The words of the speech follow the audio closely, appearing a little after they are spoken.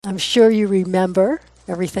I'm sure you remember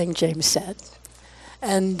everything James said.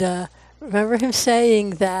 And remember him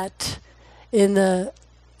saying that in the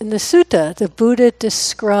sutta, the Buddha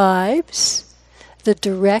describes the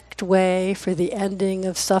direct way for the ending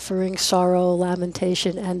of suffering, sorrow,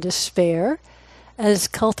 lamentation, and despair as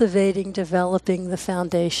cultivating, developing the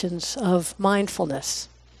foundations of mindfulness,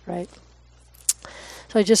 right?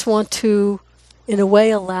 So I just want to, in a way,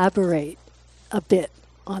 elaborate a bit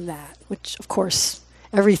on that, which, of course,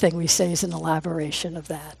 everything we say is an elaboration of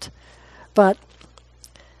that. But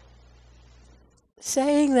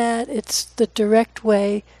saying that it's the direct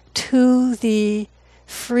way to the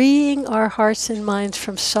freeing our hearts and minds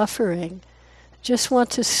from suffering, just want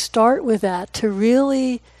to start with that, to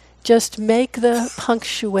really just make the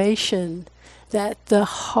punctuation that the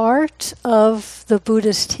heart of the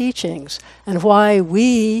Buddha's teachings and why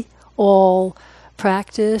we all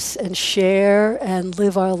practice and share and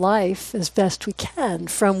live our life as best we can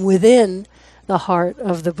from within the heart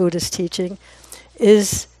of the Buddha's teaching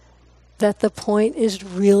is that the point is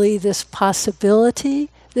really this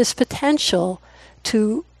possibility, this potential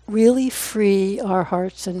to really free our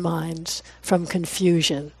hearts and minds from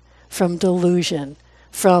confusion, from delusion,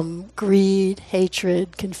 from greed,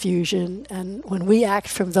 hatred, confusion, and when we act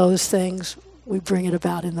from those things, we bring it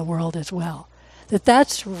about in the world as well.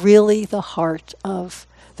 That's really the heart of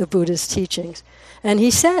the Buddha's teachings. And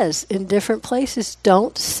he says in different places,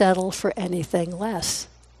 don't settle for anything less.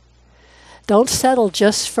 Don't settle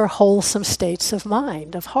just for wholesome states of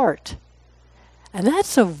mind, of heart. And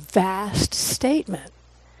that's a vast statement.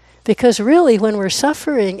 Because really, when we're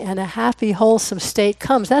suffering and a happy, wholesome state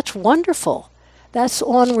comes, that's wonderful. That's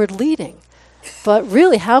onward leading. But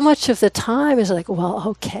really, how much of the time is like, well,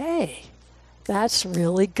 okay, that's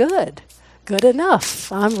really good. Good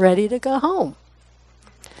enough. I'm ready to go home.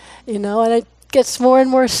 And it gets more and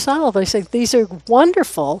more subtle. But I say, these are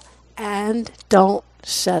wonderful, and don't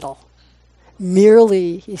settle.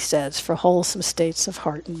 Merely, he says, for wholesome states of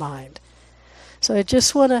heart and mind. So I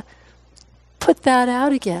just want to put that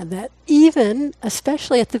out again, that even,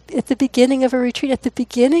 especially at the beginning of a retreat, at the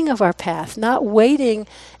beginning of our path, not waiting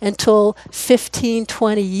until 15,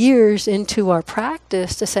 20 years into our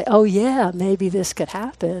practice to say, oh yeah, maybe this could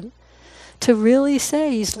happen, to really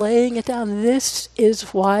say, he's laying it down, this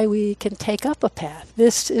is why we can take up a path.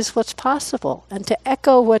 This is what's possible. And to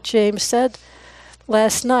echo what James said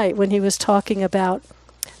last night when he was talking about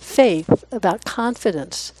faith, about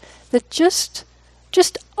confidence, that just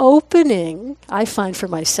opening, I find for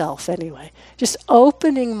myself anyway, just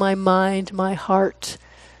opening my mind, my heart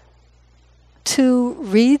to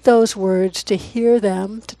read those words, to hear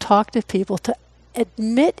them, to talk to people, to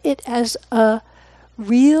admit it as a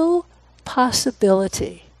real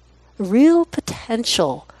possibility, real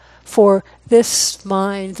potential for this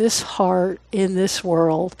mind, this heart in this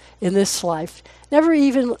world, in this life.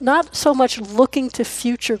 Not so much looking to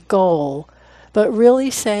future goal, but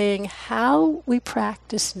really saying how we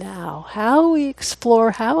practice now, how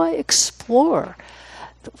I explore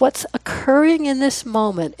what's occurring in this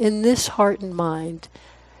moment, in this heart and mind.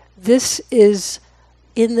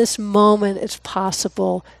 In this moment, it's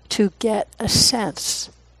possible to get a sense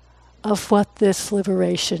of what this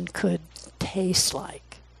liberation could taste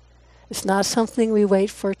like. It's not something we wait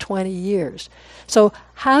for 20 years. So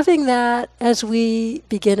having that as we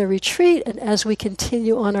begin a retreat and as we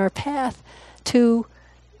continue on our path to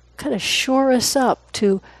kind of shore us up,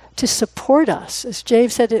 to support us. As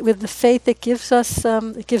James said, with the faith that gives us,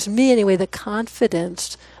 it gives me anyway, the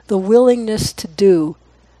confidence, the willingness to do.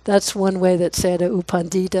 That's one way that Sayadaw U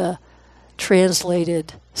Pandita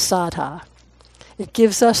translated saddha. It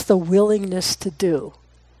gives us the willingness to do.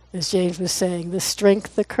 As James was saying, the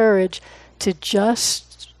strength, the courage to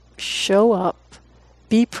just show up,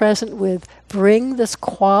 be present with, bring this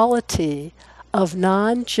quality of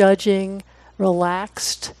non-judging,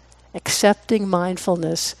 relaxed, accepting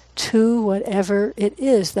mindfulness to whatever it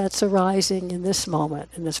is that's arising in this moment,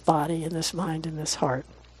 in this body, in this mind, in this heart.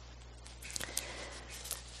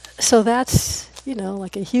 So that's,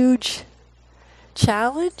 like a huge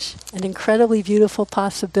challenge, an incredibly beautiful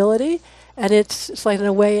possibility, and it's like in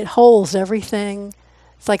a way it holds everything.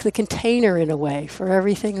 It's like the container in a way for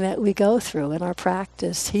everything that we go through in our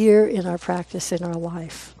practice, here in our practice in our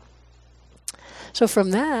life. So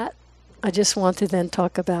from that, I just want to then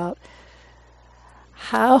talk about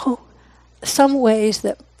how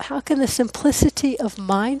can the simplicity of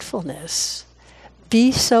mindfulness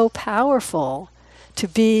be so powerful to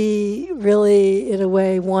be really, in a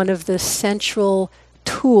way, one of the central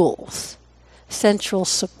tools, central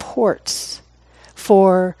supports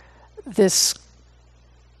for this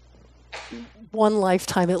one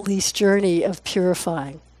lifetime at least journey of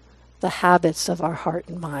purifying the habits of our heart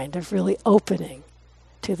and mind, of really opening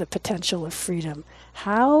to the potential of freedom.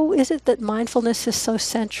 How is it that mindfulness is so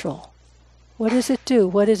central? What does it do?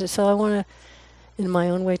 What is it? So I want to, in my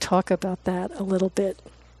own way, talk about that a little bit.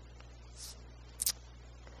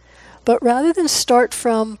 But rather than start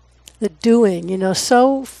from the doing,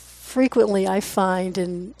 so frequently I find,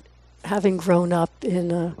 in having grown up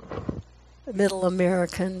in a middle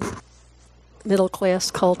American, middle class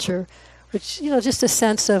culture, which, just a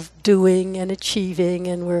sense of doing and achieving,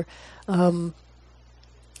 and we're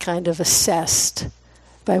kind of assessed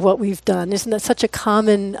by what we've done. Isn't that such a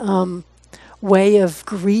common way of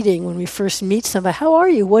greeting when we first meet somebody? How are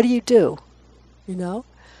you? What do you do?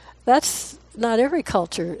 That's not every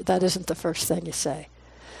culture. That isn't the first thing you say.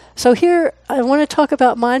 So here I want to talk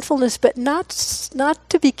about mindfulness, but not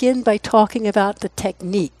to begin by talking about the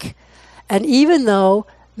technique. And even though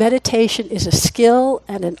meditation is a skill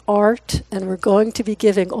and an art, and we're going to be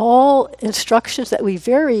giving all instructions that we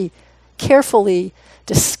very carefully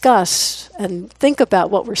discuss and think about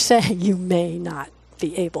what we're saying, you may not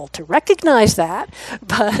be able to recognize that,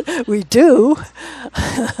 but we do.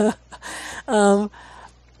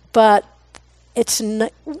 But it's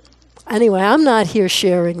not, anyway, I'm not here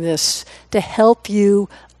sharing this to help you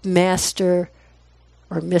master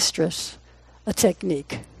or mistress a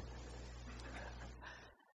technique.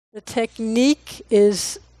 The technique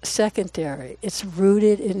is secondary. It's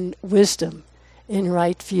rooted in wisdom, in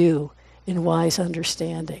right view, in wise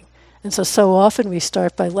understanding. And so often we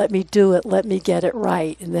start by, let me do it, let me get it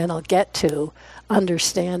right, and then I'll get to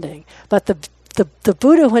understanding. But the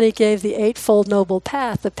Buddha, when he gave the Eightfold Noble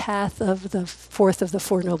Path, the path of the fourth of the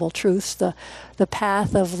Four Noble Truths, the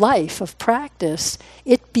path of life, of practice,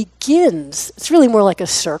 it begins, it's really more like a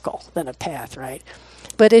circle than a path, right?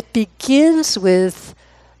 But it begins with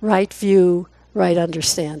right view, right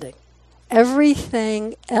understanding.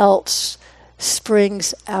 Everything else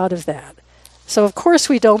springs out of that. So of course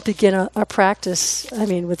we don't begin a practice,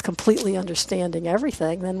 with completely understanding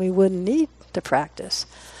everything, then we wouldn't need to practice.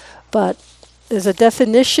 But there's a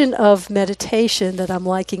definition of meditation that I'm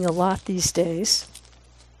liking a lot these days.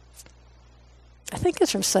 I think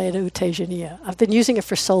it's from Sayadaw U Tejaniya. I've been using it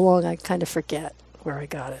for so long I kind of forget where I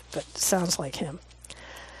got it, but it sounds like him.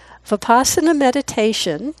 Vipassana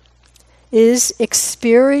meditation is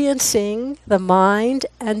experiencing the mind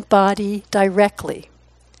and body directly,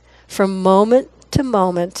 from moment to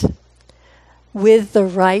moment, with the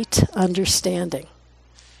right understanding.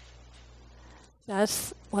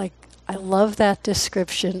 That's I love that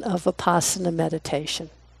description of Vipassana meditation.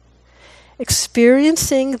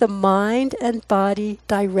 Experiencing the mind and body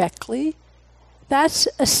directly, that's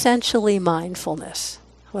essentially mindfulness,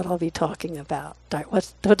 what I'll be talking about.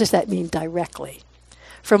 What does that mean, directly?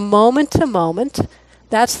 From moment to moment,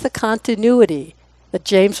 that's the continuity that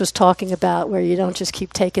James was talking about, where you don't just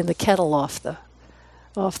keep taking the kettle off the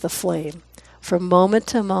flame. From moment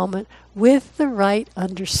to moment, with the right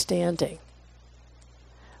understanding.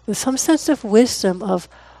 With some sense of wisdom of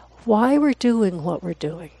why we're doing what we're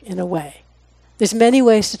doing, in a way. There's many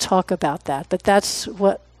ways to talk about that, but that's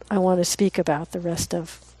what I want to speak about the rest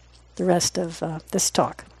of this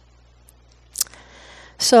talk.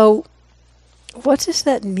 So, what does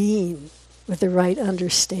that mean with the right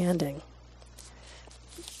understanding?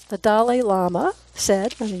 The Dalai Lama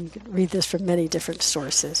said, you can read this from many different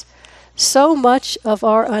sources, so much of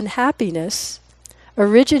our unhappiness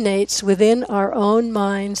originates within our own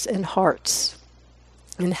minds and hearts,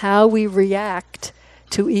 in how we react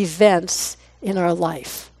to events in our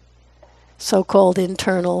life, so-called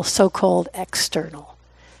internal, so-called external,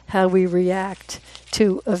 how we react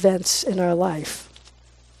to events in our life.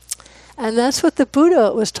 And that's what the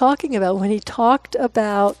Buddha was talking about when he talked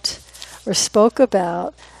about, or spoke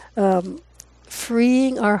about,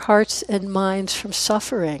 freeing our hearts and minds from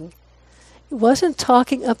suffering. He wasn't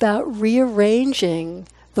talking about rearranging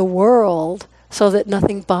the world so that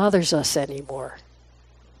nothing bothers us anymore.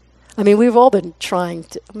 We've all been trying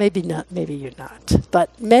to, maybe you're not,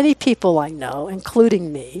 but many people I know,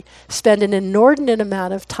 including me, spend an inordinate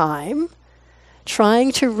amount of time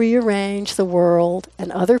trying to rearrange the world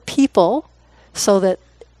and other people so that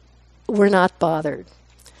we're not bothered.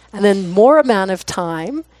 And then more amount of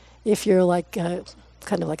time, if you're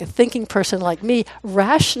kind of like a thinking person like me,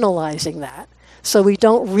 rationalizing that so we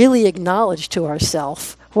don't really acknowledge to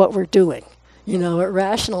ourselves what we're doing.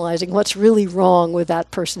 Rationalizing what's really wrong with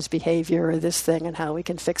that person's behavior or this thing and how we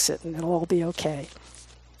can fix it and it'll all be okay.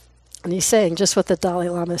 And he's saying just what the Dalai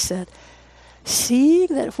Lama said, seeing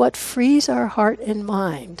that what frees our heart and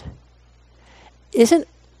mind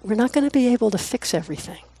we're not going to be able to fix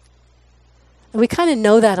everything. And we kind of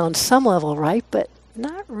know that on some level, right? But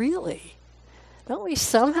Not really. Don't we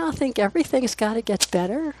somehow think everything's got to get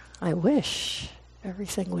better? I wish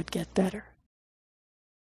everything would get better.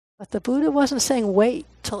 But the Buddha wasn't saying wait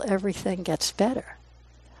till everything gets better.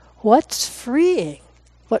 What's freeing?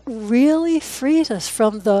 What really frees us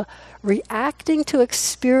from the reacting to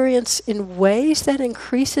experience in ways that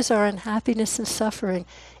increases our unhappiness and suffering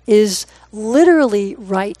is literally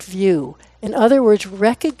right view. In other words,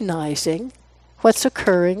 recognizing what's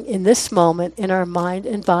occurring in this moment in our mind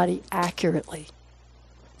and body accurately.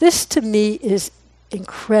 This to me is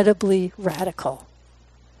incredibly radical.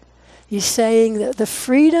 He's saying that the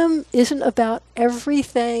freedom isn't about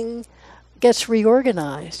everything gets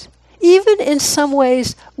reorganized. Even in some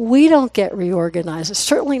ways, we don't get reorganized. It's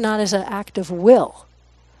certainly not as an act of will.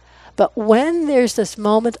 But when there's this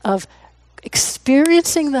moment of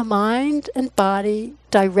experiencing the mind and body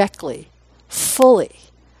directly, fully,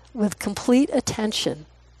 with complete attention,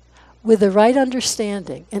 with the right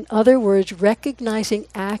understanding, in other words, recognizing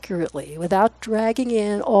accurately, without dragging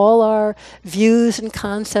in all our views and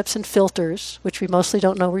concepts and filters, which we mostly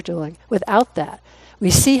don't know we're doing, without that, we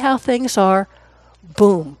see how things are,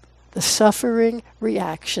 boom. The suffering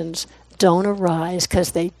reactions don't arise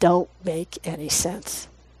because they don't make any sense.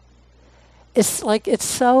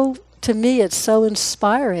 To me, it's so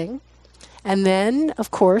inspiring. And then, of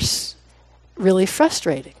course, really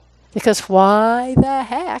frustrating. Because why the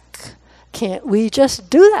heck can't we just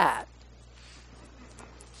do that?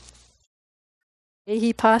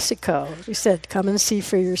 Ehipasiko, he said, come and see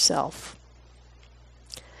for yourself.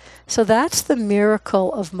 So that's the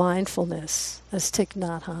miracle of mindfulness, as Thich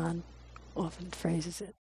Nhat Hanh often phrases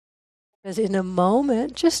it. Because in a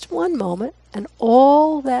moment, just one moment, and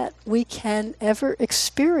all that we can ever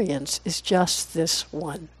experience is just this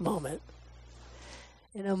one moment.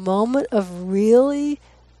 In a moment of really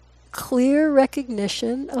clear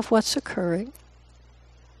recognition of what's occurring,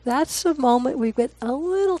 that's the moment we get a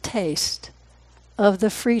little taste of the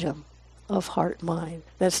freedom of heart-mind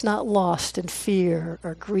that's not lost in fear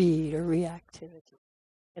or greed or reactivity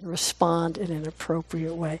and respond in an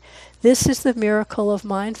appropriate way. This is the miracle of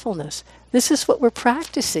mindfulness. This is what we're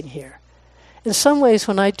practicing here. In some ways,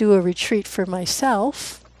 when I do a retreat for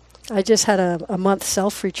myself, I just had a month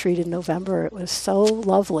self-retreat in November. It was so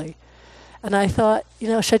lovely. And I thought,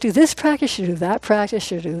 should I do this practice, should I do that practice,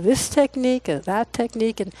 should I do this technique or that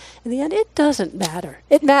technique? And in the end, it doesn't matter.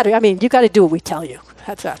 It matters. I mean, you got to do what we tell you.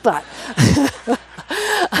 That's that. But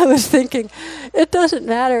I was thinking, it doesn't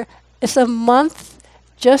matter. It's a month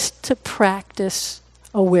just to practice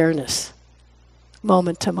awareness,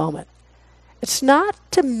 moment to moment. It's not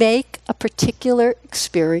to make a particular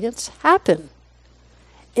experience happen.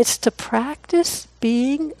 It's to practice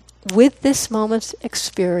being with this moment's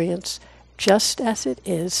experience just as it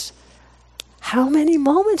is. How many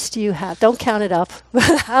moments do you have? Don't count it up.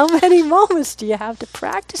 How many moments do you have to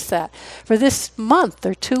practice that for this month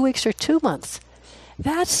or 2 weeks or 2 months?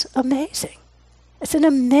 That's amazing. It's an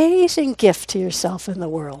amazing gift to yourself and the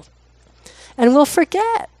world. And we'll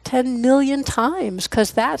forget 10 million times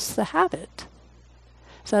because that's the habit.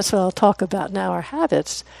 So that's what I'll talk about now, our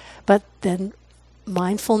habits. But then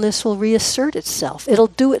mindfulness will reassert itself. It'll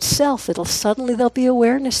do itself. There'll be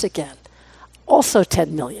awareness again. Also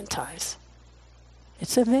 10 million times.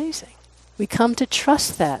 It's amazing. We come to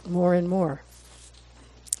trust that more and more.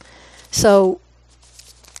 So,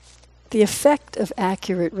 the effect of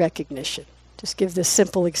accurate recognition. Just give this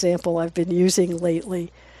simple example I've been using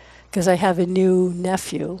lately because I have a new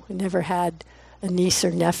nephew. I never had a niece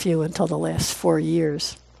or nephew until the last 4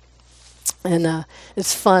 years. And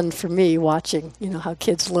it's fun for me watching, how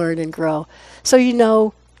kids learn and grow.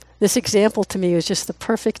 So, this example to me is just the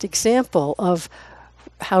perfect example of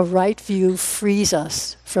how right view frees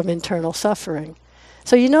us from internal suffering.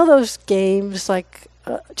 So those games like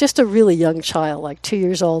just a really young child, like 2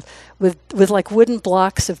 years old, with like wooden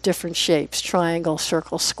blocks of different shapes, triangle,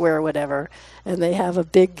 circle, square, whatever, and they have a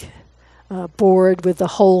big board with the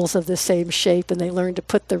holes of the same shape, and they learn to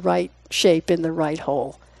put the right shape in the right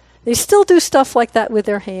hole. They still do stuff like that with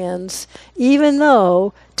their hands, even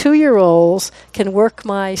though 2-year-olds can work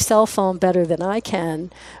my cell phone better than I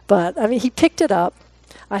can. But, he picked it up.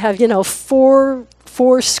 I have,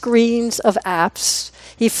 four screens of apps.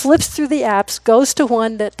 He flips through the apps, goes to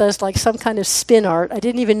one that does like some kind of spin art. I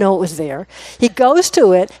didn't even know it was there. He goes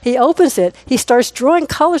to it. He opens it. He starts drawing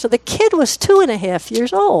colors. The kid was 2.5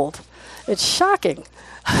 years old. It's shocking.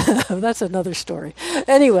 That's another story.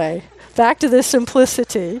 Anyway, back to the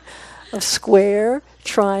simplicity of square,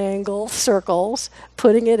 triangle, circles,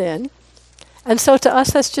 putting it in. And so to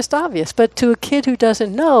us, that's just obvious. But to a kid who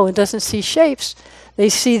doesn't know and doesn't see shapes, they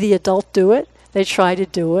see the adult do it. they try to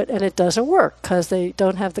do it and it doesn't work because they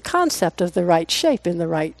don't have the concept of the right shape in the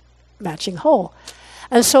right matching hole.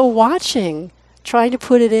 And so watching, trying to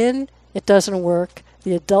put it in, it doesn't work.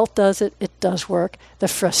 The adult does it, it does work. The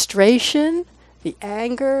frustration, the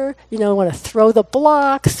anger, want to throw the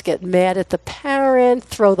blocks, get mad at the parent,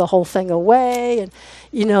 throw the whole thing away. And,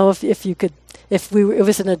 if it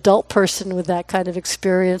was an adult person with that kind of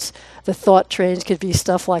experience, the thought trains could be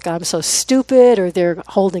stuff like, I'm so stupid, or they're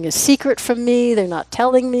holding a secret from me, they're not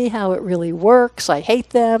telling me how it really works, I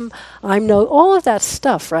hate them, all of that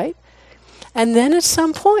stuff, right? And then at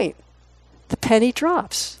some point, the penny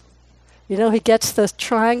drops. He gets the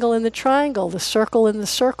triangle in the triangle, the circle in the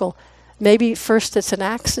circle. Maybe first it's an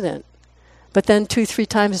accident, but then 2-3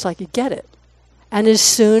 times it's like you get it. And as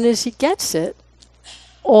soon as he gets it,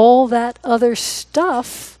 all that other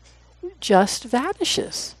stuff just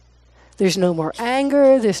vanishes. There's no more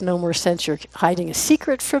anger, there's no more sense you're hiding a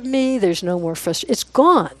secret from me, there's no more frustration. It's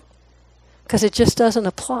gone, because it just doesn't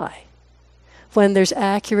apply when there's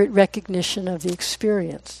accurate recognition of the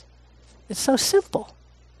experience. It's so simple,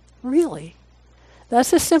 really.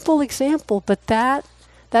 That's a simple example, but that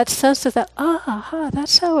sense of that,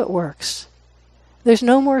 that's how it works. There's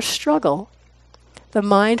no more struggle. The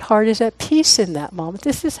mind-heart is at peace in that moment.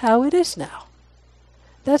 This is how it is now.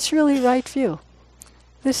 That's really right view.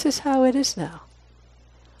 This is how it is now.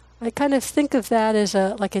 I kind of think of that as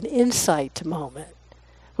like an insight moment.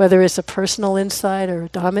 Whether it's a personal insight or a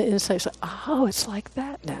Dhamma insight, it's like, it's like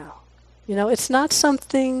that now. It's not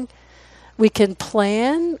something we can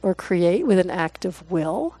plan or create with an act of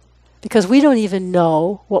will, because we don't even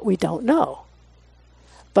know what we don't know.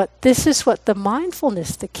 But this is what the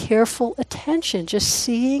mindfulness, the careful attention, just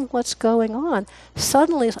seeing what's going on,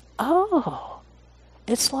 suddenly is,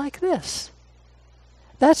 it's like this.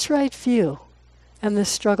 That's right view. And the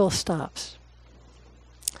struggle stops.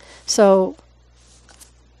 So,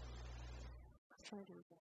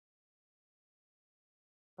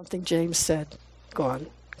 something James said, gone.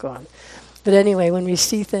 But anyway, when we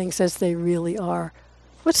see things as they really are,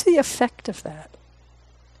 what's the effect of that?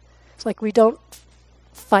 It's like we don't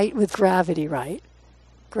fight with gravity, right?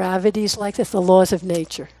 Gravity's like this, the laws of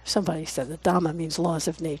nature. Somebody said that Dhamma means laws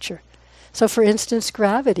of nature. So for instance,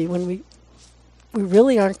 gravity, when we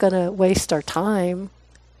really aren't going to waste our time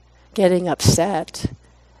getting upset,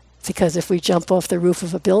 because if we jump off the roof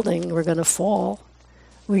of a building, we're going to fall.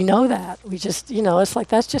 We know that. We just, it's like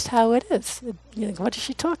that's just how it is. What is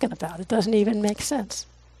she talking about? It doesn't even make sense.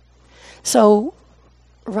 So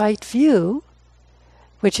right view,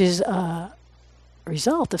 which is a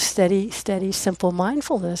result of steady, simple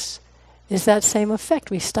mindfulness, is that same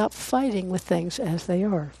effect. We stop fighting with things as they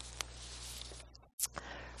are.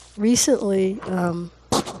 Recently,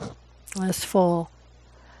 last fall,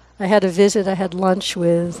 I had lunch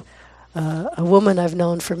with a woman I've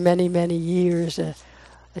known for many, many years, a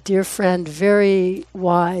dear friend, very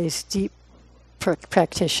wise, deep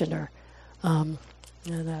practitioner, and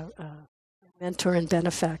a mentor and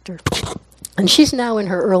benefactor. And she's now in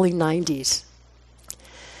her early 90s.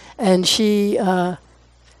 And she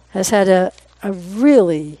has had a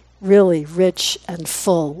really, really rich and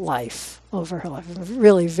full life over her life.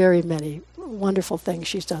 Really very many wonderful things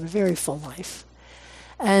she's done, a very full life.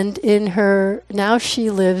 And now she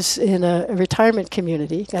lives in a retirement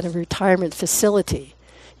community, got a retirement facility,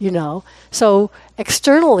 So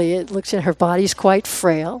externally it looks like her body's quite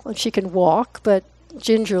frail, and she can walk, but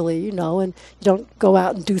gingerly, and you don't go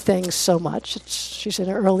out and do things so much. She's in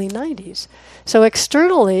her early 90s. So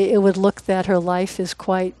externally, it would look that her life is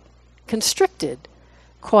quite constricted,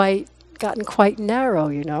 gotten quite narrow,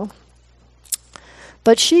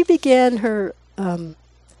 But she began her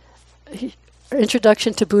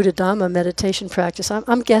introduction to Buddha Dhamma meditation practice,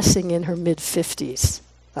 I'm guessing in her mid-50s.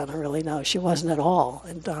 I don't really know. She wasn't at all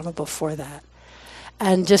in Dhamma before that.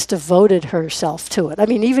 And just devoted herself to it. I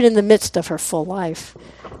mean, even in the midst of her full life,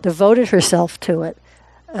 devoted herself to it.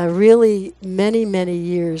 Really many, many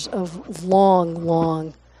years of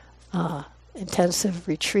long, intensive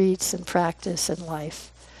retreats and practice and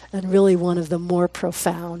life. And really one of the more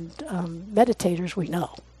profound meditators we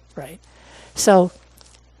know, right? So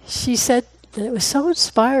she said, and it was so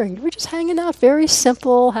inspiring. We were just hanging out, very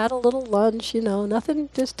simple, had a little lunch, nothing,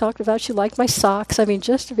 just talked about, she liked my socks. I mean,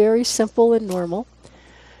 just very simple and normal.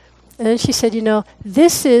 And then she said,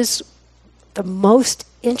 this is the most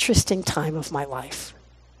interesting time of my life.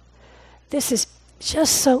 This is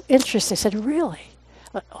just so interesting. I said, really?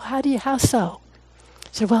 How so? I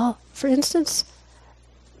said, well, for instance,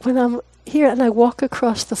 when I'm here and I walk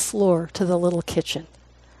across the floor to the little kitchen,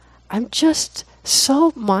 I'm just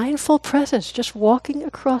so mindful presence, just walking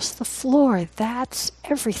across the floor. That's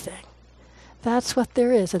everything. That's what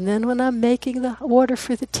there is. And then when I'm making the water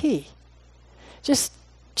for the tea, just,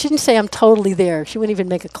 she didn't say I'm totally there. She wouldn't even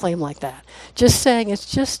make a claim like that. Just saying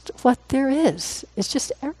it's just what there is. It's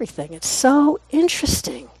just everything. It's so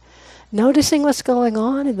interesting. Noticing what's going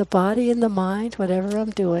on in the body, in the mind, whatever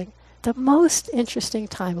I'm doing. The most interesting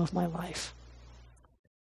time of my life.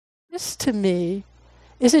 This, to me,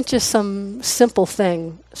 isn't just some simple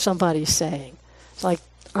thing somebody's saying. It's like,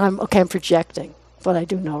 I'm projecting, but I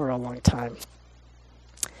do know her a long time.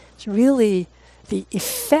 It's really the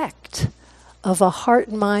effect of a heart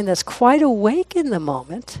and mind that's quite awake in the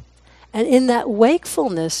moment, and in that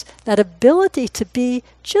wakefulness, that ability to be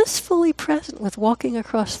just fully present with walking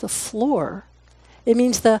across the floor. It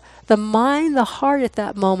means the mind, the heart at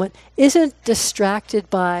that moment isn't distracted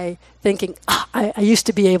by thinking, I used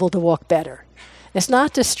to be able to walk better. It's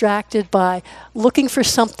not distracted by looking for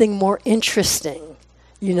something more interesting,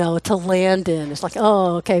 to land in. It's like,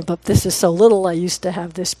 but this is so little, I used to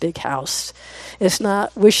have this big house. It's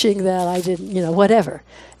not wishing that I didn't, whatever.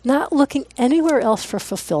 Not looking anywhere else for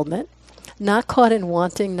fulfillment, not caught in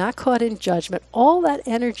wanting, not caught in judgment. All that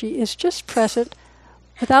energy is just present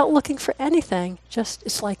without looking for anything, just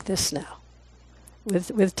it's like this now,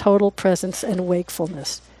 with total presence and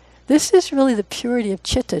wakefulness. This is really the purity of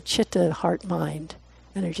chitta, heart, mind,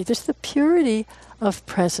 energy. This is the purity of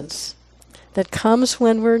presence that comes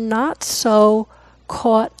when we're not so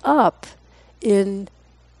caught up in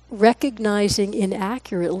recognizing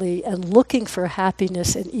inaccurately and looking for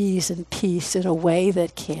happiness and ease and peace in a way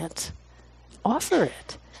that can't offer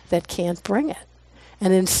it, that can't bring it.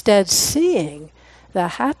 And instead seeing the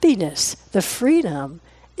happiness, the freedom,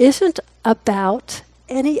 isn't about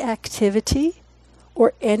any activity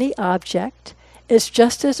or any object. It's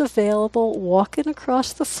just as available walking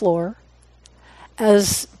across the floor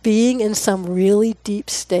as being in some really deep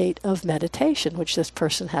state of meditation, which this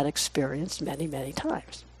person had experienced many, many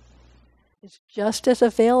times. It's just as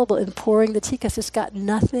available in pouring the tea because it's got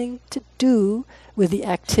nothing to do with the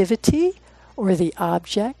activity or the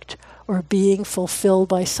object or being fulfilled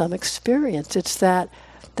by some experience. It's that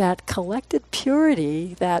collected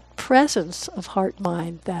purity, that presence of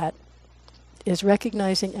heart-mind that is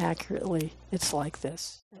recognizing accurately it's like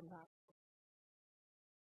this, and not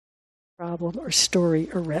a problem or story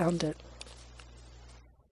around it.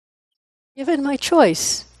 Given my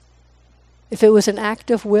choice, if it was an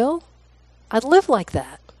act of will, I'd live like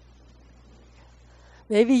that.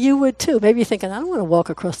 Maybe you would too. Maybe you're thinking, I don't want to walk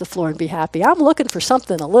across the floor and be happy. I'm looking for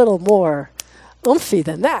something a little more oomphy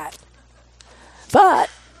than that. But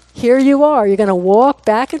here you are. You're going to walk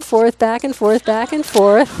back and forth, back and forth, back and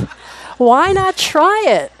forth. Why not try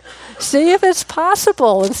it? See if it's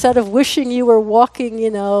possible instead of wishing you were walking,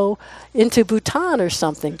 into Bhutan or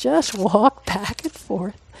something. Just walk back and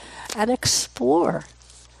forth and explore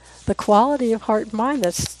the quality of heart and mind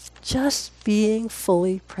that's just being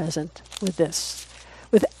fully present with this,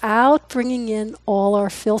 without bringing in all our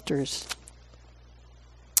filters.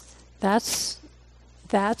 That's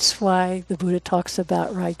why the Buddha talks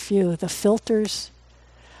about right view, the filters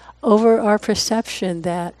over our perception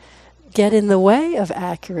that get in the way of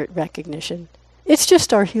accurate recognition. It's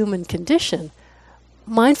just our human condition.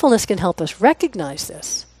 Mindfulness can help us recognize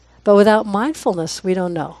this, but without mindfulness, we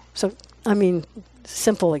don't know. So,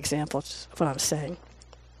 simple examples of what I'm saying.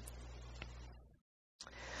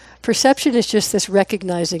 Perception is just this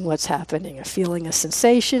recognizing what's happening, feeling a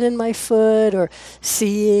sensation in my foot, or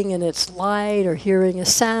seeing in its light, or hearing a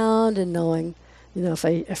sound and knowing,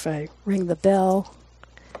 if I ring the bell,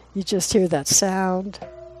 you just hear that sound.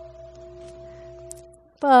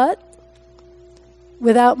 But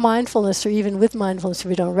without mindfulness, or even with mindfulness, if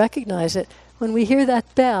we don't recognize it, when we hear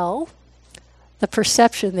that bell, the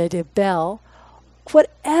perception they did bell,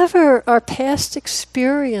 whatever our past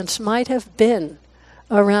experience might have been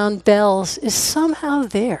around bells is somehow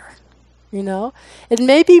there, It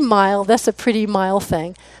may be mild, that's a pretty mild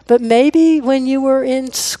thing, but maybe when you were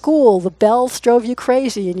in school, the bells drove you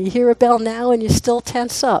crazy and you hear a bell now and you still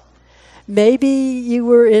tense up. Maybe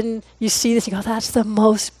you see this, you go, that's the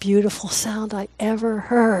most beautiful sound I ever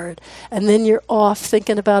heard. And then you're off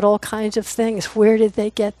thinking about all kinds of things. Where did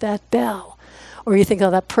they get that bell? Or you think,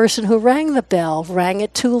 that person who rang the bell, rang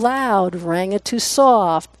it too loud, rang it too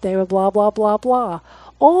soft, they were blah, blah, blah, blah.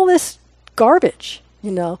 All this garbage,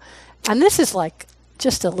 And this is like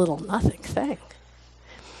just a little nothing thing.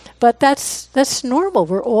 But that's normal.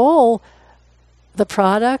 We're all the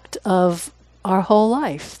product of our whole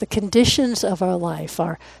life, the conditions of our life,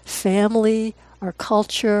 our family, our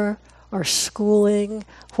culture, our schooling,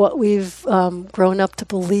 what we've grown up to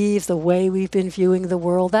believe, the way we've been viewing the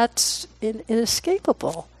world. That's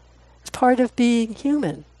inescapable. It's part of being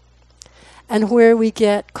human. And where we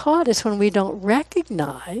get caught is when we don't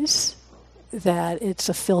recognize that it's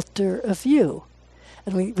a filter of view.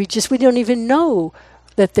 And we don't even know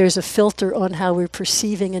that there's a filter on how we're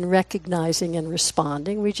perceiving and recognizing and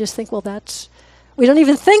responding. We just think, well, we don't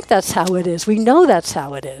even think that's how it is. We know that's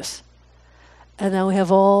how it is. And then we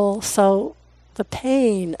have also the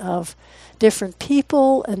pain of different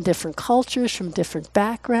people and different cultures from different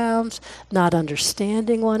backgrounds, not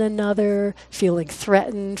understanding one another, feeling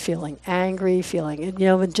threatened, feeling angry,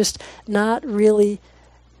 and just not really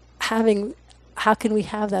having, how can we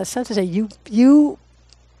have that sense to say, you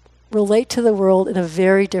relate to the world in a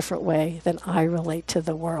very different way than I relate to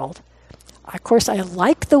the world. Of course, I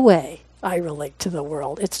like the way I relate to the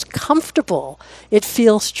world. It's comfortable. It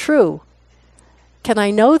feels true. Can I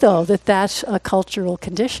know, though, that that's a cultural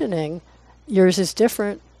conditioning? Yours is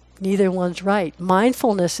different. Neither one's right.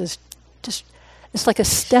 Mindfulness is just, it's like a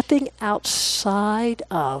stepping outside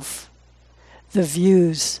of the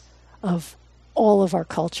views of all of our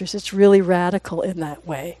cultures. It's really radical in that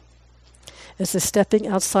way. It's a stepping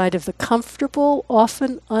outside of the comfortable,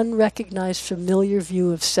 often unrecognized, familiar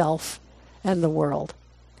view of self and the world.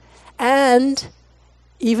 And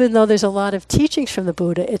even though there's a lot of teachings from the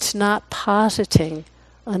Buddha, it's not positing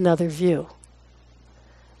another view.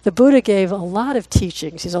 The Buddha gave a lot of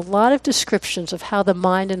teachings. There's a lot of descriptions of how the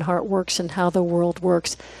mind and heart works and how the world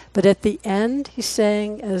works. But at the end, he's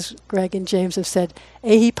saying, as Greg and James have said,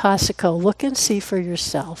 ehipassiko, look and see for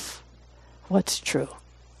yourself what's true.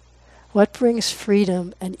 What brings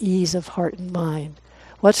freedom and ease of heart and mind?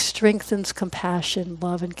 What strengthens compassion,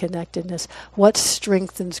 love, and connectedness? What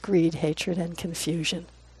strengthens greed, hatred, and confusion?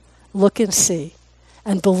 Look and see.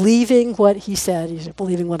 And believing what he said,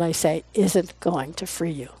 believing what I say, isn't going to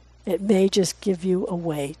free you. It may just give you a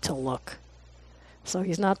way to look. So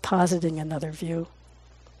he's not positing another view.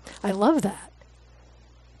 I love that.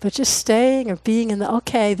 But just staying or being in the,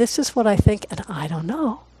 okay, this is what I think, and I don't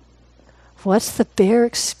know. What's the bare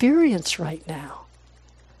experience right now?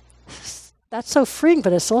 That's so freeing,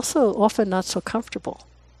 but it's also often not so comfortable.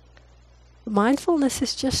 Mindfulness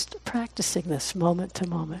is just practicing this moment to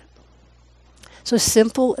moment. So a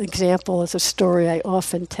simple example is a story I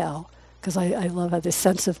often tell, because I love how this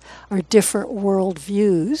sense of our different world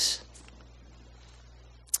views.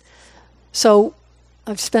 So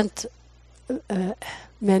I've spent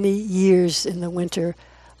many years in the winter.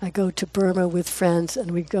 I go to Burma with friends, and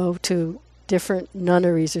we go to different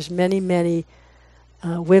nunneries. There's many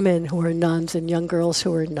women who are nuns and young girls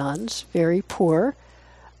who are nuns, very poor,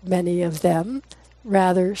 many of them,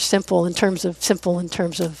 rather simple in terms of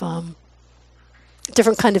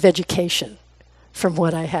different kind of education from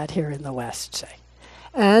what I had here in the West, say.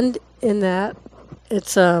 And in that,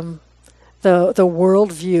 it's the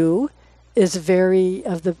world view is very,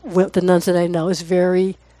 of the nuns that I know, is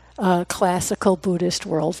very classical Buddhist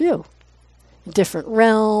worldview. Different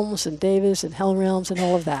realms and devas and hell realms and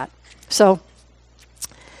all of that. So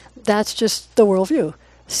that's just the worldview.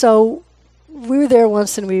 So we were there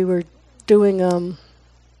once and we were doing,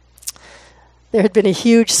 there had been a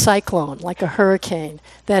huge cyclone, like a hurricane,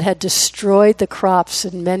 that had destroyed the crops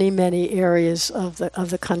in many areas of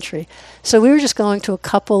the country. So we were just going to a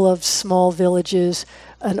couple of small villages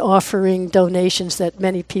and offering donations that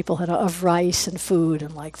many people had of rice and food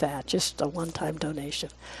and like that, just a one-time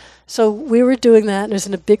donation. So we were doing that, and it was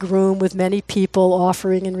in a big room with many people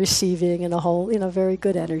offering and receiving and a whole, very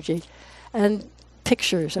good energy. And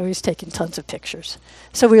pictures, I was taking tons of pictures.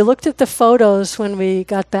 So we looked at the photos when we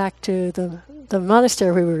got back to the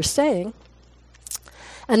monastery where we were staying.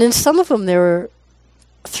 And in some of them, there were,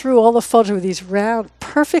 through all the photos, were these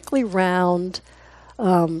perfectly round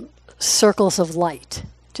circles of light.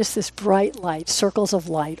 Just this bright light, circles of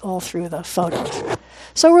light all through the photos.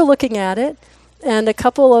 So we're looking at it. And a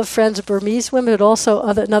couple of friends, Burmese women, but also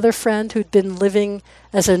another friend who'd been living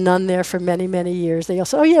as a nun there for many years. They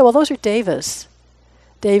also, oh yeah, well those are devas.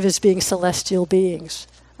 Devas being celestial beings.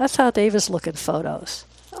 That's how devas look in photos.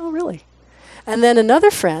 Oh really? And then another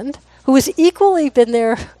friend who has equally been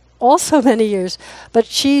there also many years, but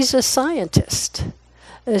she's a scientist.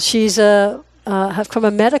 She's from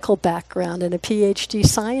a medical background and a PhD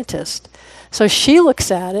scientist. So she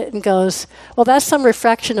looks at it and goes, well, that's some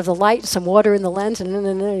refraction of the light and some water in the lens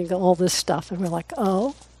and all this stuff. And we're like,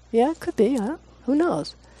 oh, yeah, it could be, huh? Who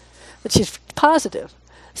knows? But she's positive.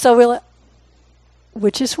 So we're like,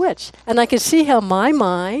 which is which? And I could see how my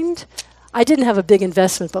mind, I didn't have a big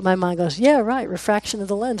investment, but my mind goes, yeah, right, refraction of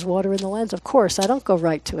the lens, water in the lens. Of course, I don't go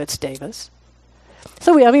right to its devas.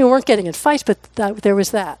 So we weren't getting in fights, but there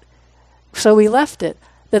was that. So we left it.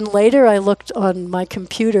 Then later I looked on my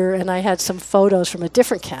computer and I had some photos from a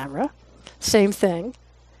different camera, same thing.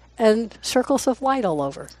 and circles of light all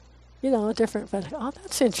over. Different, but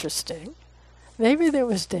that's interesting. Maybe there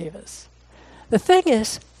was Davis. The thing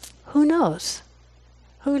is, who knows?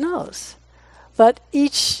 Who knows? But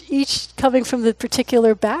each coming from the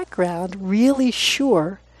particular background, really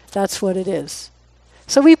sure that's what it is.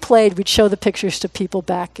 So we'd show the pictures to people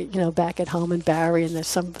back at home in Barrie, and there's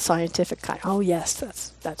some scientific kind, oh yes,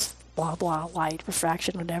 that's blah blah, light,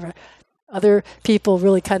 refraction, whatever. Other people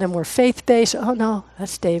really kind of more faith-based, oh no,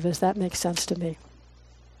 that's Davis, that makes sense to me.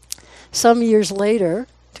 Some years later,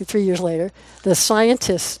 2-3 years later, the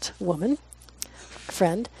scientist woman,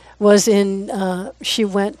 friend, she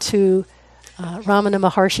went to Ramana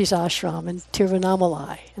Maharshi's ashram in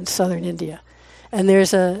Tiruvannamalai in southern India. And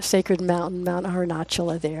there's a sacred mountain, Mount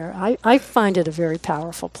Arunachala there. I find it a very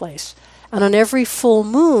powerful place. And on every full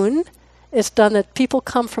moon, it's done that people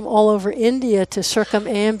come from all over India to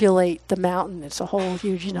circumambulate the mountain. It's a whole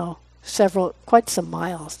huge, quite some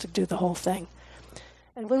miles to do the whole thing.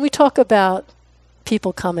 And when we talk about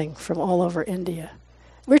people coming from all over India,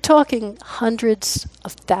 we're talking hundreds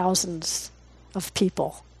of thousands of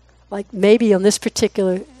people. Like maybe on this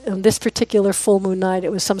particular full moon night,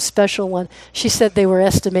 it was some special one. She said they were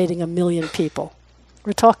estimating 1 million people.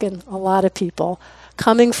 We're talking a lot of people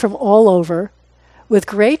coming from all over with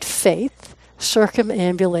great faith,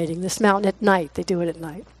 circumambulating this mountain at night. They do it at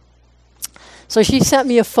night. So she sent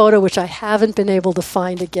me a photo which I haven't been able to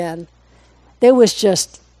find again. There was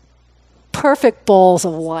just perfect balls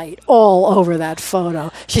of light all over that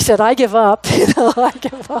photo. She said, I give up. I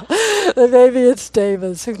give up. Maybe it's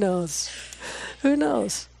Davis. Who knows? Who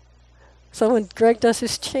knows? So when Greg does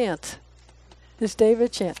his chant, his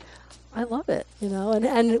David chant, I love it,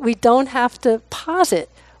 and we don't have to posit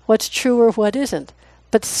what's true or what isn't.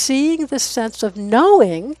 But seeing the sense of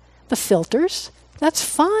knowing the filters, that's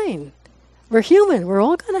fine. We're human. We're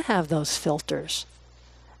all going to have those filters.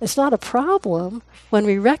 It's not a problem when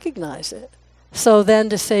we recognize it. So then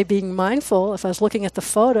to say being mindful, if I was looking at the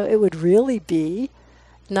photo, it would really be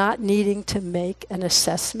not needing to make an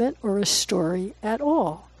assessment or a story at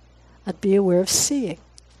all. I'd be aware of seeing.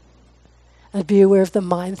 I'd be aware of the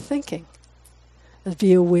mind thinking. I'd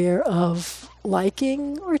be aware of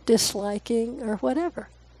liking or disliking or whatever.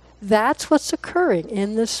 That's what's occurring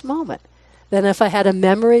in this moment. Then if I had a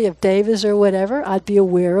memory of Davis or whatever, I'd be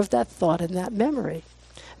aware of that thought and that memory.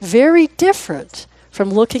 Very different from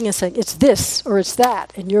looking and saying, it's this or it's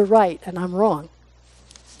that, and you're right and I'm wrong.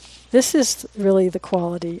 This is really the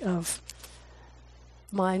quality of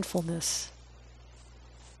mindfulness.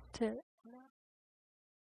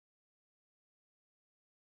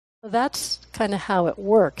 That's kind of how it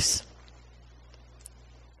works.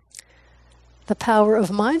 The power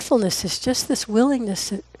of mindfulness is just this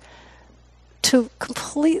willingness to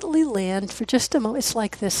completely land for just a moment. It's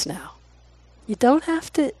like this now. You don't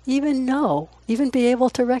have to even be able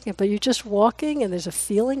to recognize, but you're just walking and there's a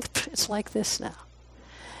feeling, it's like this now.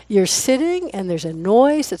 You're sitting and there's a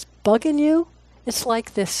noise that's bugging you, it's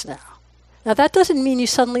like this now. Now that doesn't mean you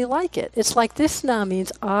suddenly like it. It's like this now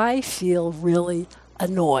means I feel really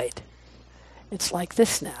annoyed. It's like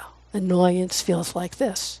this now. Annoyance feels like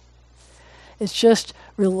this. It's just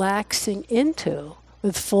relaxing into,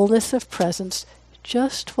 with fullness of presence,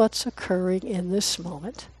 just what's occurring in this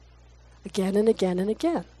moment. Again and again and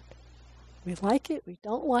again. We like it, we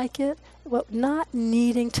don't like it, but not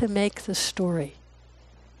needing to make the story.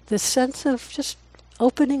 The sense of just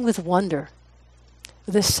opening with wonder,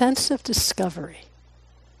 the sense of discovery.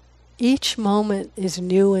 Each moment is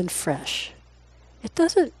new and fresh. It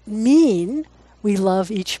doesn't mean we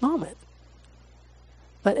love each moment,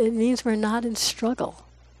 but it means we're not in struggle.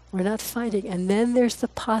 We're not fighting. And then there's the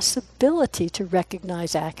possibility to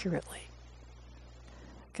recognize accurately.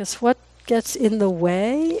 Because what gets in the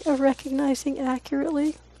way of recognizing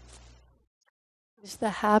accurately is the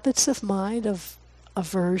habits of mind of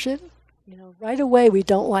aversion. Right away we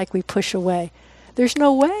don't like, we push away. There's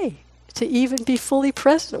no way to even be fully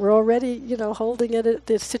present. We're already, holding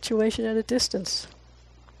the situation at a distance.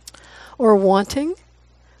 Or wanting,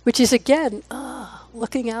 which is again,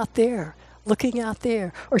 looking out there,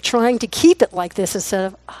 or trying to keep it like this instead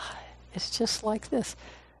of, it's just like this.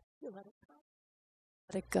 Let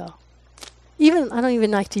it go. I don't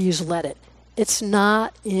even like to use let it. It's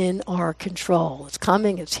not in our control. It's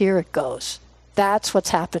coming, it's here, it goes. That's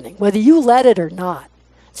what's happening. Whether you let it or not,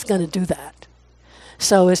 it's going to do that.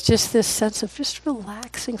 So it's just this sense of just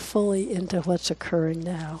relaxing fully into what's occurring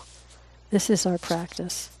now. This is our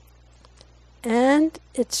practice. And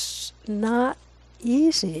it's not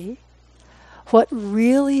easy. What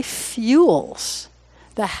really fuels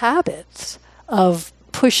the habits of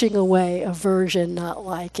pushing away aversion, not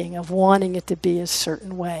liking, of wanting it to be a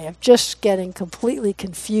certain way, of just getting completely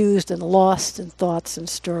confused and lost in thoughts and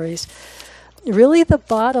stories. Really, the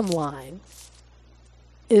bottom line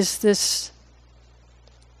is this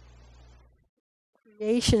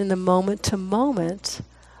creation in the moment to moment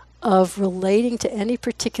of relating to any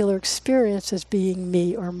particular experience as being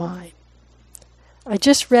me or mine. I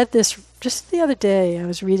just read this just the other day. I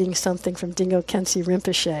was reading something from Dingo Khyentse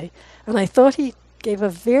Rinpoche, and I thought he gave a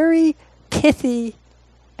very pithy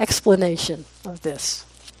explanation of this.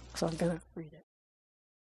 So I'm going to read it.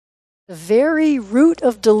 The very root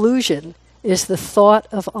of delusion is the thought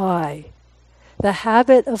of I, the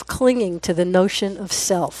habit of clinging to the notion of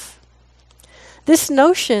self. This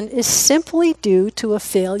notion is simply due to a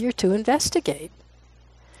failure to investigate.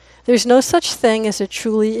 There's no such thing as a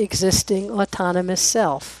truly existing autonomous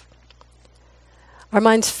self. Our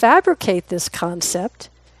minds fabricate this concept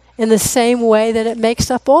in the same way that it makes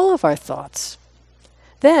up all of our thoughts.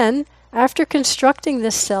 Then, after constructing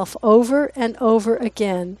this self over and over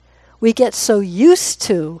again, we get so used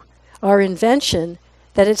to our invention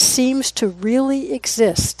that it seems to really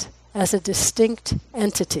exist as a distinct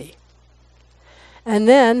entity. And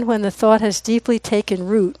then, when the thought has deeply taken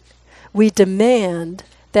root, we demand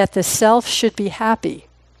that the self should be happy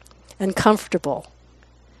and comfortable,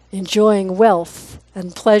 enjoying wealth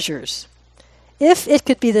and pleasures. If it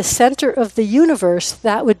could be the center of the universe,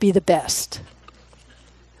 that would be the best.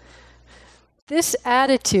 This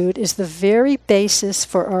attitude is the very basis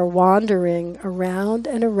for our wandering around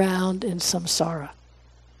and around in samsara.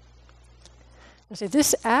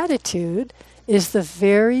 This attitude is the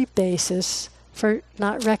very basis for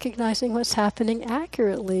not recognizing what's happening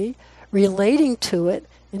accurately, relating to it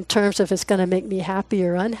in terms of it's going to make me happy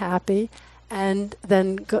or unhappy, and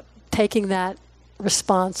then taking that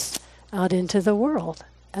response out into the world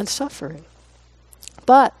and suffering.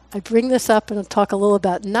 But I bring this up and I'll talk a little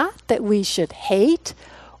about not that we should hate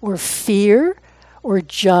or fear or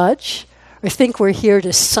judge or think we're here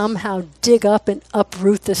to somehow dig up and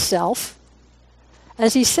uproot the self.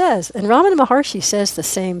 As he says, and Ramana Maharshi says the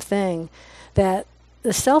same thing, that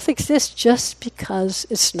the self exists just because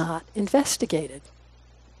it's not investigated.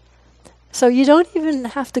 So you don't even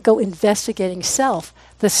have to go investigating self.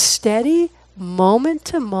 The steady,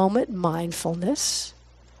 moment-to-moment mindfulness,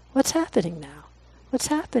 what's happening now? What's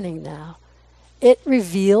happening now? It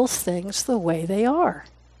reveals things the way they are.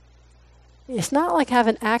 It's not like have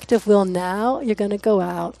an active will now, you're going to go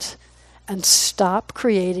out and stop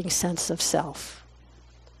creating sense of self.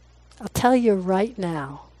 I'll tell you right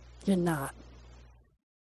now, you're not.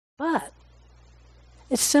 But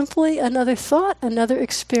it's simply another thought, another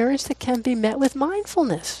experience that can be met with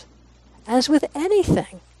mindfulness, as with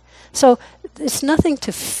anything. So it's nothing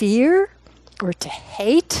to fear or to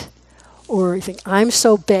hate or you think, I'm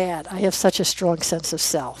so bad, I have such a strong sense of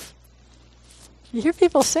self. You hear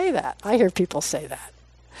people say that. I hear people say that.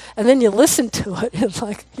 And then you listen to it and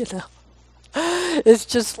like, it's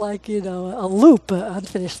just like, a loop, an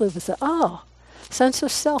unfinished loop. It's like, oh, sense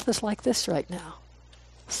of self is like this right now.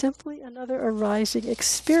 Simply another arising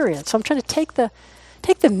experience. So I'm trying to take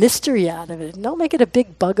the mystery out of it and don't make it a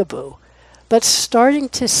big bugaboo. But starting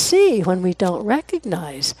to see when we don't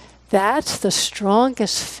recognize, that's the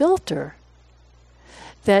strongest filter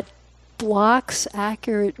that blocks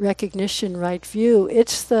accurate recognition, right view.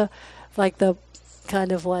 It's the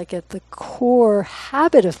kind of like at the core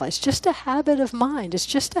habit of mind. It's just a habit of mind. It's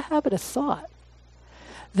just a habit of thought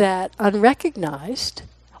that unrecognized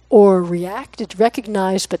or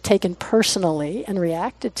recognized but taken personally and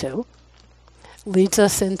reacted to, leads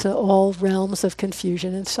us into all realms of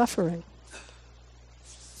confusion and suffering.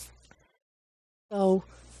 So,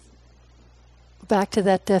 back to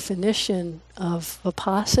that definition of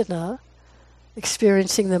vipassana,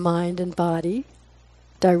 experiencing the mind and body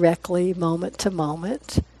directly, moment to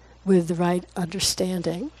moment, with the right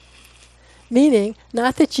understanding. Meaning,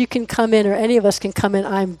 not that you can come in, or any of us can come in,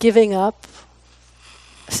 I'm giving up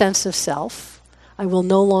sense of self. I will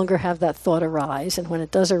no longer have that thought arise, and when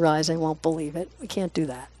it does arise, I won't believe it. We can't do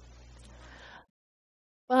that.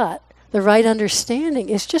 But the right understanding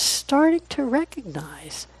is just starting to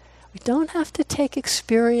recognize we don't have to take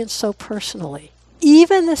experience so personally.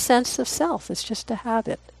 Even the sense of self is just a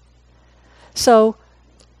habit. So,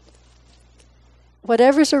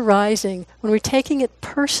 whatever's arising, when we're taking it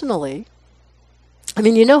personally,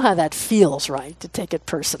 you know how that feels, right, to take it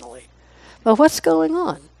personally. Well, what's going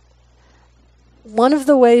on? One of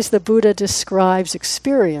the ways the Buddha describes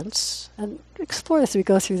experience, and explore this as we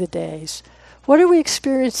go through the days, What are we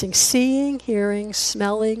experiencing? Seeing, hearing,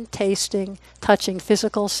 smelling, tasting, touching,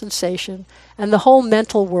 physical sensation, and the whole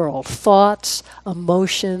mental world, thoughts,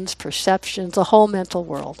 emotions, perceptions, the whole mental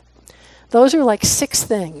world. Those are like 6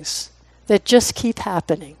 things that just keep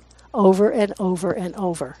happening over and over and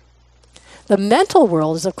over. The mental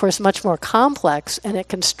world is, of course, much more complex, and it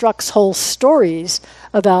constructs whole stories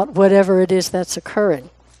about whatever it is that's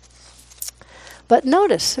occurring. But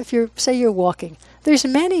notice, if you're walking, there's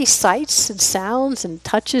many sights and sounds and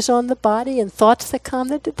touches on the body and thoughts that come.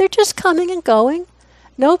 They're just coming and going.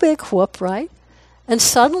 No big whoop, right? And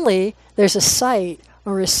suddenly there's a sight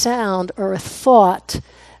or a sound or a thought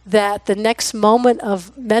that the next moment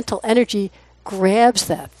of mental energy grabs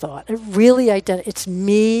that thought. It really it's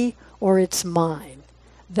me or it's mine.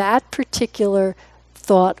 That particular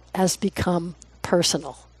thought has become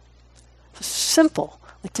personal. Simple.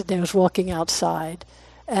 Like today I was walking outside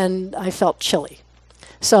and I felt chilly.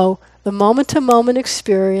 So the moment-to-moment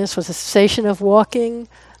experience was a sensation of walking,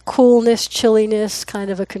 coolness, chilliness,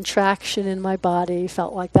 kind of a contraction in my body.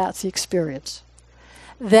 Felt like that's the experience.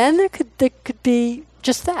 Then there could be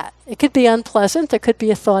just that. It could be unpleasant. There could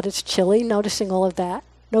be a thought it's chilly, noticing all of that.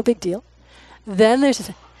 No big deal. Then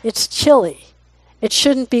it's chilly. It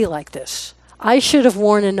shouldn't be like this. I should have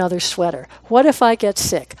worn another sweater. What if I get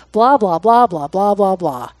sick? Blah, blah, blah, blah, blah, blah,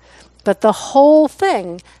 blah. But the whole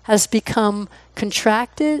thing has become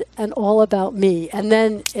contracted and all about me. And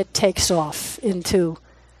then it takes off into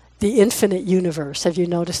the infinite universe. Have you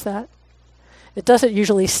noticed that? It doesn't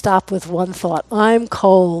usually stop with one thought. I'm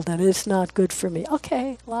cold and it's not good for me.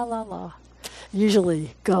 Okay, la, la, la.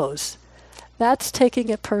 Usually goes. That's taking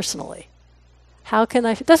it personally. How can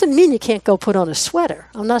I? It doesn't mean you can't go put on a sweater.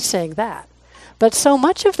 I'm not saying that. But so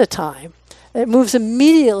much of the time, it moves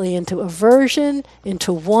immediately into aversion,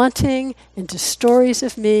 into wanting, into stories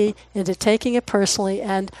of me, into taking it personally.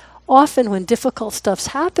 And often when difficult stuff's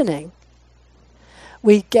happening,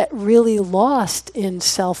 we get really lost in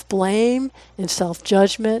self-blame, in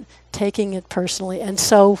self-judgment, taking it personally. And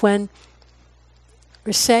so when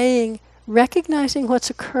we're saying, recognizing what's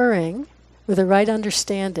occurring with the right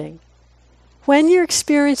understanding, when you're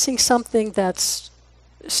experiencing something that's,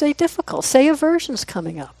 say, difficult, say aversion's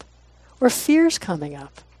coming up, or fear's coming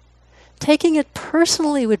up, taking it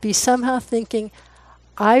personally would be somehow thinking,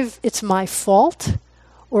 it's my fault,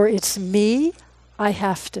 or it's me, I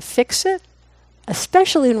have to fix it,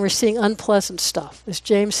 especially when we're seeing unpleasant stuff. As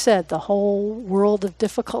James said, the whole world of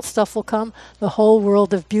difficult stuff will come, the whole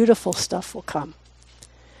world of beautiful stuff will come.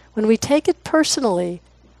 When we take it personally,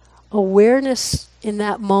 awareness in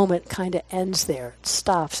that moment kind of ends there. It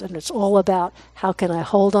stops, and it's all about how can I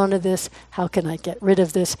hold on to this, how can I get rid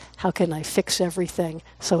of this, how can I fix everything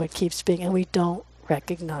so it keeps being, and we don't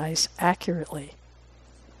recognize accurately.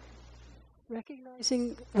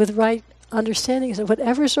 Recognizing with right understanding is that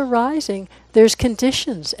whatever's arising, there's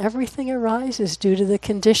conditions. Everything arises due to the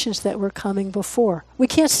conditions that were coming before. We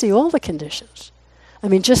can't see all the conditions. I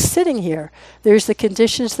mean, just sitting here, there's the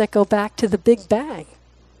conditions that go back to the Big Bang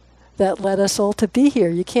that led us all to be here.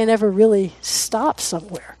 You can't ever really stop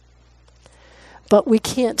somewhere. But we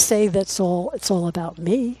can't say it's all about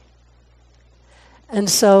me. And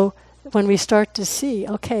so when we start to see,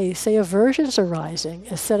 okay, say aversion's arising,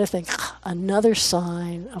 instead of thinking, another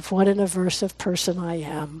sign of what an aversive person I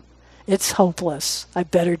am. It's hopeless. I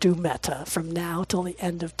better do metta from now till the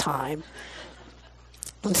end of time.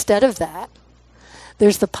 Instead of that,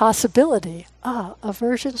 there's the possibility,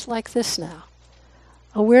 aversion's like this now.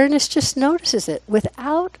 Awareness just notices it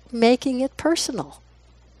without making it personal.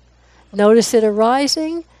 Notice it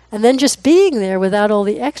arising, and then just being there without all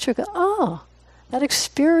the extra, that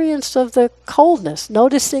experience of the coldness,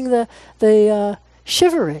 noticing the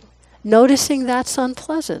shivering, noticing that's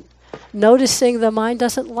unpleasant, noticing the mind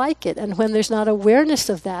doesn't like it, and when there's not awareness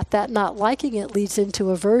of that not liking it leads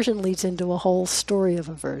into aversion, leads into a whole story of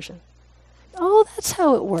aversion. Oh, that's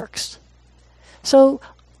how it works. So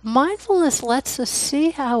mindfulness lets us see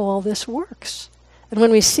how all this works. And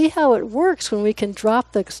when we see how it works, when we can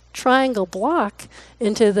drop the triangle block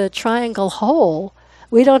into the triangle hole,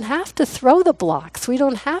 we don't have to throw the blocks. We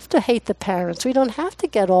don't have to hate the parents. We don't have to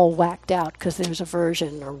get all whacked out because there's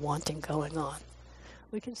aversion or wanting going on.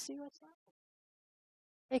 We can see what's happening.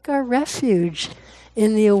 Take our refuge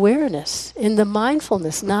in the awareness, in the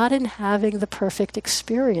mindfulness, not in having the perfect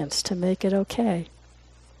experience to make it okay.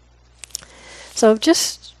 So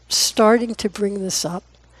just starting to bring this up,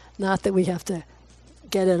 not that we have to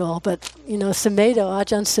get it all, but, Sumedho,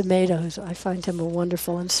 Ajahn Sumedho, I find him a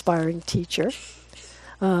wonderful, inspiring teacher.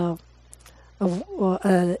 He's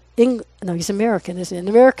American, isn't he? An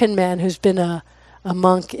American man who's been a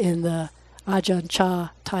monk in the Ajahn Chah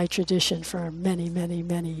Thai tradition for many, many,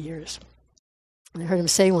 many years. And I heard him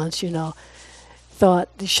say once, thought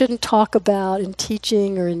you shouldn't talk about in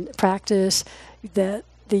teaching or in practice that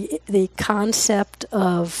the concept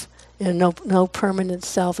of no permanent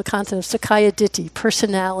self, the concept of Sakkaya Ditthi,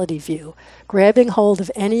 personality view, grabbing hold of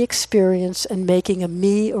any experience and making a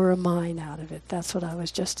me or a mine out of it. That's what I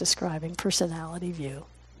was just describing, personality view.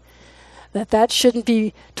 That shouldn't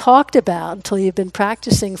be talked about until you've been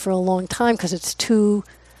practicing for a long time because it's too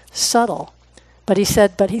subtle. But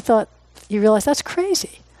he realized that's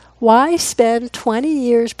crazy. Why spend 20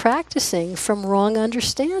 years practicing from wrong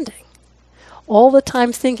understanding? All the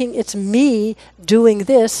time thinking it's me doing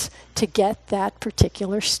this to get that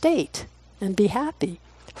particular state and be happy,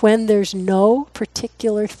 when there's no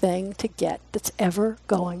particular thing to get that's ever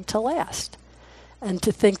going to last. And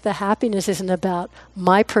to think the happiness isn't about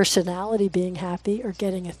my personality being happy or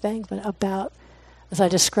getting a thing, but about, as I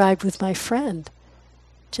described with my friend,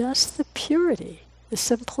 just the purity, the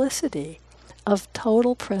simplicity of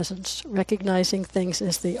total presence, recognizing things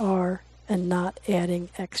as they are and not adding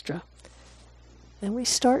extra. Then we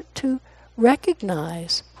start to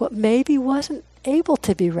recognize what maybe wasn't able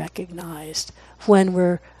to be recognized when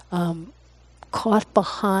we're caught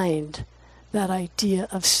behind that idea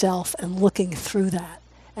of self and looking through that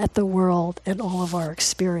at the world and all of our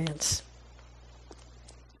experience.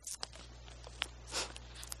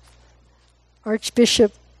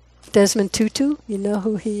 Archbishop Desmond Tutu, you know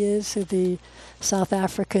who he is, the South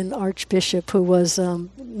African archbishop who was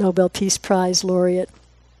Nobel Peace Prize laureate.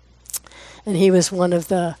 And he was one of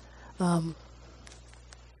the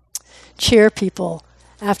chair people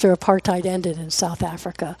after apartheid ended in South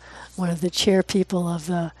Africa, one of the chair people of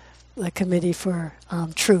the Committee for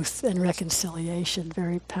Truth and Reconciliation,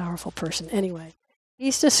 very powerful person. Anyway,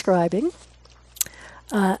 he's describing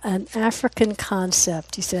an African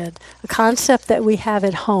concept, he said, a concept that we have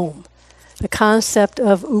at home, the concept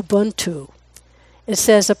of Ubuntu. It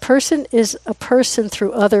says a person is a person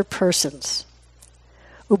through other persons.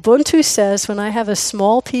 Ubuntu says when I have a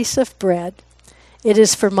small piece of bread, it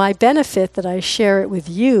is for my benefit that I share it with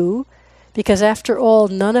you, because after all,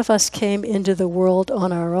 none of us came into the world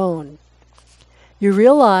on our own. You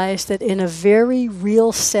realize that in a very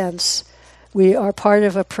real sense, we are part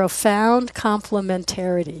of a profound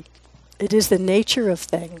complementarity. It is the nature of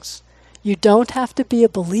things. You don't have to be a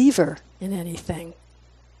believer in anything.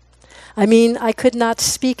 I mean, I could not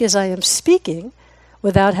speak as I am speaking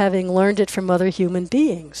without having learned it from other human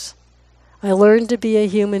beings. I learned to be a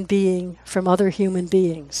human being from other human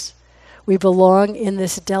beings. We belong in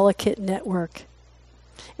this delicate network.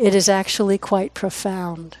 It is actually quite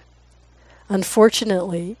profound.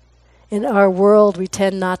 Unfortunately, in our world, we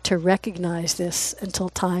tend not to recognize this until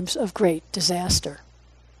times of great disaster.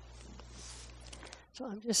 So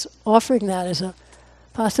I'm just offering that as a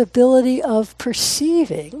possibility of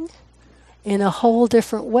perceiving in a whole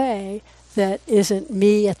different way that isn't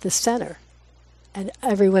me at the center and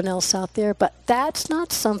everyone else out there. But that's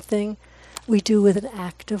not something we do with an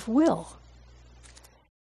act of will.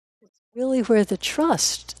 It's really where the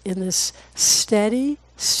trust in this steady,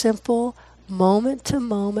 simple,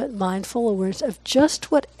 moment-to-moment mindful awareness of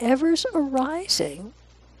just whatever's arising,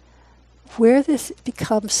 where this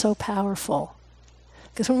becomes so powerful.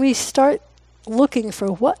 Because when we start looking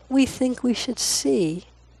for what we think we should see,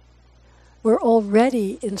 we're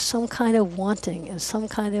already in some kind of wanting and some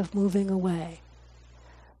kind of moving away.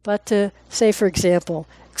 But to say, for example,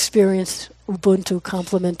 experience Ubuntu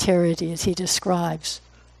complementarity as he describes,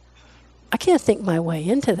 I can't think my way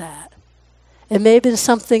into that. It may have been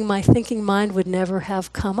something my thinking mind would never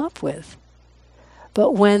have come up with.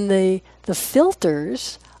 But when the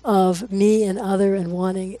filters of me and other and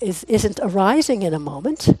wanting isn't arising in a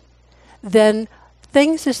moment, then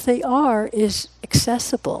things as they are is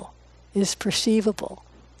accessible, is perceivable.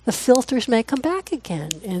 The filters may come back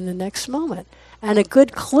again in the next moment. And a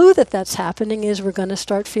good clue that that's happening is we're going to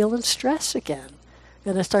start feeling stress again.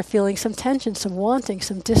 We're going to start feeling some tension, some wanting,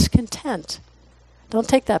 some discontent. Don't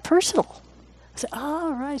take that personal. Say,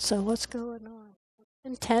 all right, so what's going on?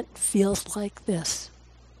 Content feels like this.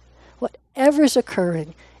 Whatever's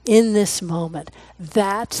occurring in this moment,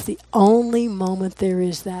 that's the only moment there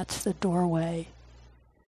is. That's the doorway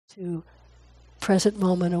to present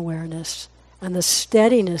moment awareness. And the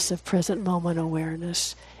steadiness of present moment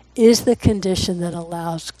awareness is the condition that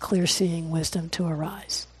allows clear-seeing wisdom to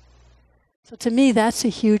arise. So to me, that's a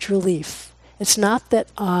huge relief. It's not that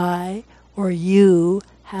I or you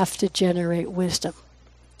have to generate wisdom.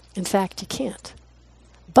 In fact, you can't.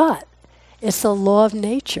 But it's the law of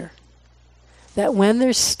nature That when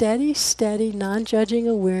there's steady, steady, non-judging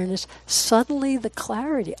awareness, suddenly the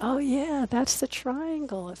clarity, oh yeah, that's the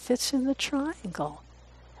triangle, it fits in the triangle.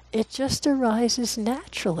 It just arises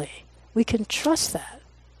naturally. We can trust that.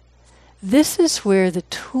 This is where the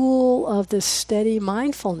tool of this steady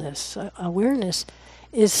mindfulness, awareness,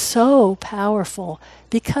 is so powerful,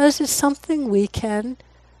 because it's something we can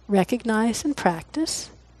recognize and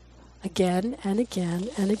practice again and again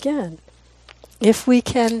and again. If we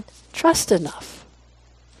can trust enough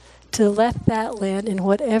to let that land in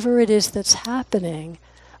whatever it is that's happening,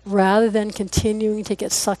 rather than continuing to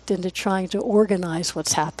get sucked into trying to organize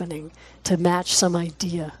what's happening to match some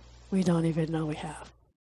idea we don't even know we have.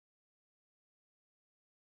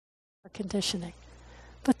 Conditioning.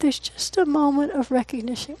 But there's just a moment of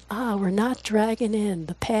recognition. We're not dragging in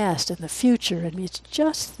the past and the future, and it's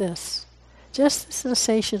just the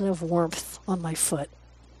sensation of warmth on my foot.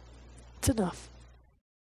 It's enough.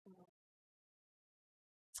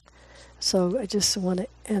 So I just want to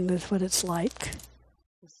end with what it's like.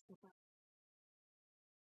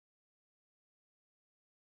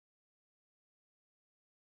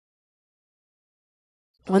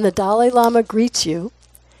 When the Dalai Lama greets you,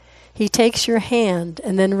 he takes your hand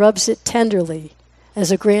and then rubs it tenderly, as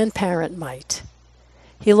a grandparent might.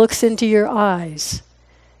 He looks into your eyes,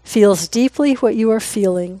 feels deeply what you are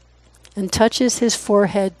feeling, and touches his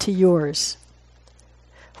forehead to yours.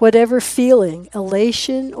 Whatever feeling,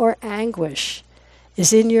 elation or anguish,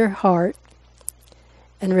 is in your heart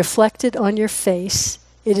and reflected on your face,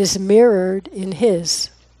 it is mirrored in his.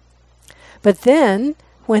 But then,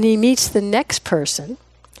 when he meets the next person,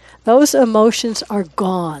 those emotions are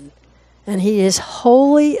gone, and he is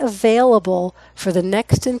wholly available for the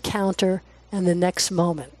next encounter and the next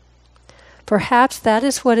moment. Perhaps that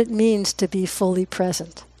is what it means to be fully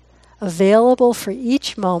present, available for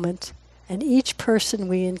each moment and each person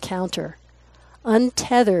we encounter,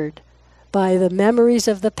 untethered by the memories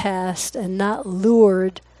of the past and not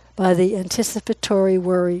lured by the anticipatory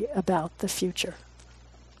worry about the future.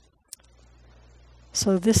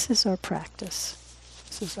 So this is our practice.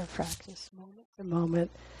 This is our practice, moment to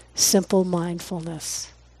moment, simple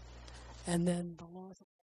mindfulness. And then the laws.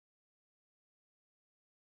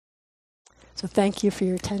 So thank you for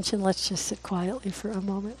your attention. Let's just sit quietly for a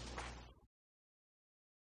moment.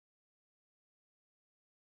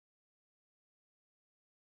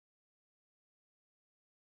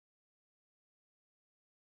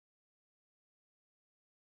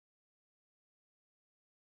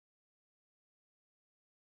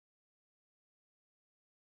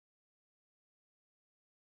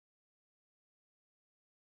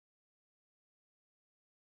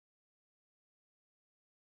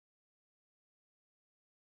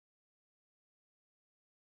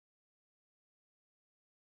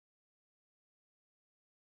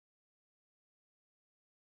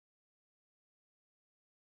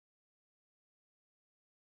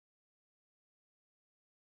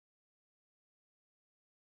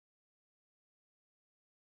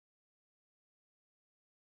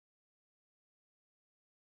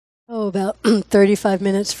 About 35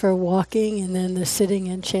 minutes for walking and then the sitting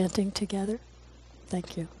and chanting together.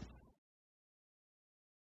 Thank you.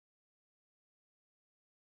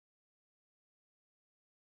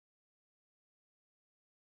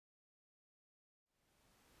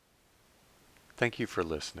 Thank you for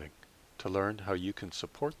listening. To learn how you can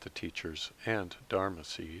support the teachers and Dharma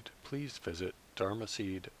Seed, please visit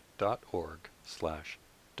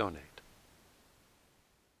dharmaseed.org/donate.